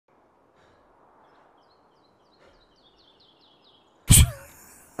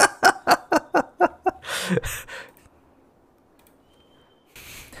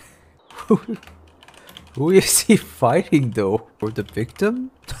Who is he fighting though? For the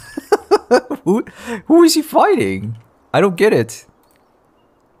victim? Who is he fighting? I don't get it.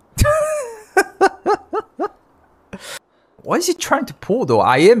 What is he trying to pull though?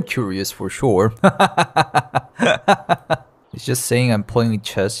 I am curious for sure. He's just saying I'm playing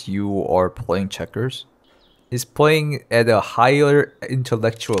chess, you are playing checkers. He's playing at a higher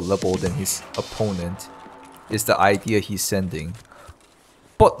intellectual level than his opponent, is the idea he's sending.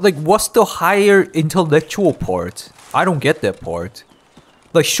 But like, what's the higher intellectual part? I don't get that part.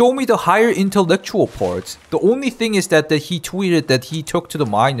 Like, show me the higher intellectual part. The only thing is that he tweeted that he took to the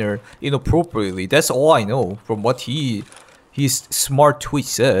minor inappropriately. That's all I know from what his smart tweet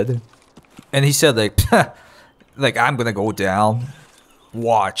said. And he said like, like, I'm gonna go down.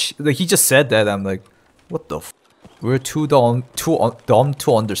 Watch. Like, he just said that. I'm like, what the f? We're too dumb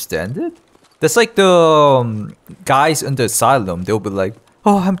to understand it? That's like the guys in the asylum. They'll be like,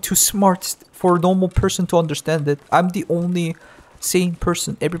 oh, I'm too smart for a normal person to understand it. I'm the only sane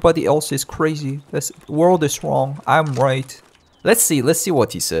person. Everybody else is crazy. The world is wrong. I'm right. Let's see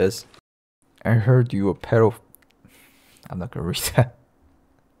what he says. I heard you a pedo. I'm not gonna read that.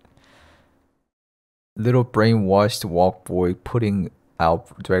 Little brainwashed walk boy putting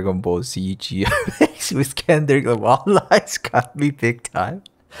out Dragon Ball Z GX with Kendrick Lamar lines got me big time.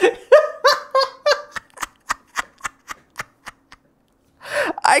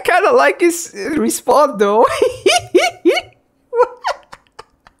 I kind of like his response though.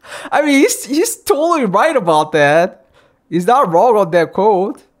 I mean, he's totally right about that. He's not wrong on that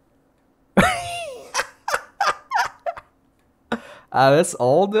quote. That's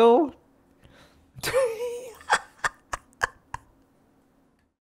all though.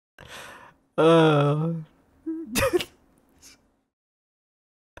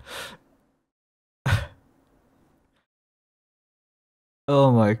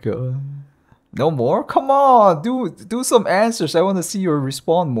 Oh my god. No more? Come on, do some answers. I want to see you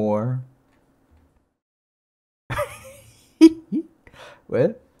respond more.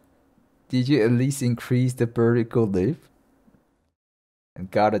 What? Did you at least increase the vertical lift?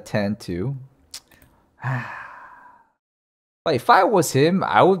 And got a 10 too? But if I was him,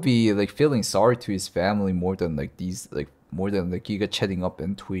 I would be like feeling sorry to his family more than like Giga chatting up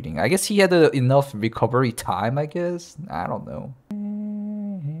and tweeting. I guess he had enough recovery time, I guess. I don't know.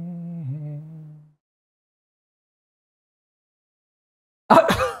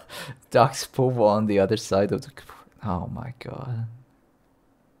 Doc's Povo on the other side of the... Oh my god.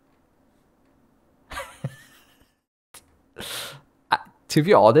 To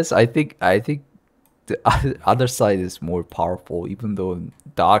be honest, I think the other side is more powerful, even though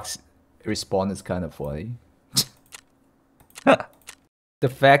Doc's response is kind of funny. The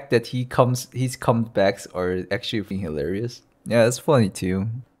fact that his comebacks are actually hilarious. Yeah, that's funny too.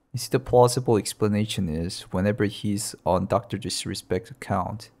 You see, the plausible explanation is whenever he's on Dr. Disrespect's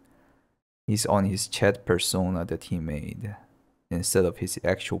account, he's on his chat persona that he made instead of his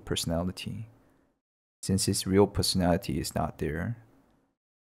actual personality, since his real personality is not there.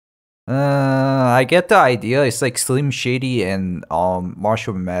 I get the idea. It's like Slim Shady and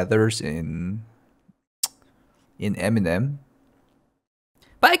Marshall Mathers in Eminem.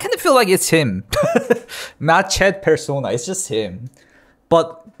 But I kind of feel like it's him. Not chat persona, it's just him.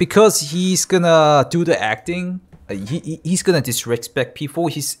 But because he's gonna do the acting, he's gonna disrespect people.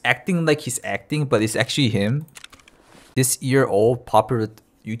 He's acting like he's acting, but it's actually him. This year, all popular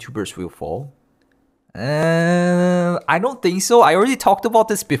YouTubers will fall. I don't think so. I already talked about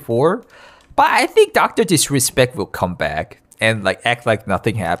this before. But I think Dr. Disrespect will come back and like act like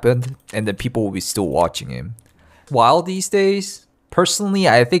nothing happened. And then people will be still watching him. While these days, personally,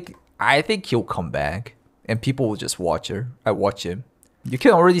 I think he'll come back. And people will just watch him. You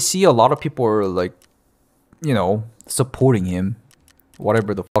can already see a lot of people are like, you know, supporting him.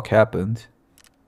 Whatever the fuck happened.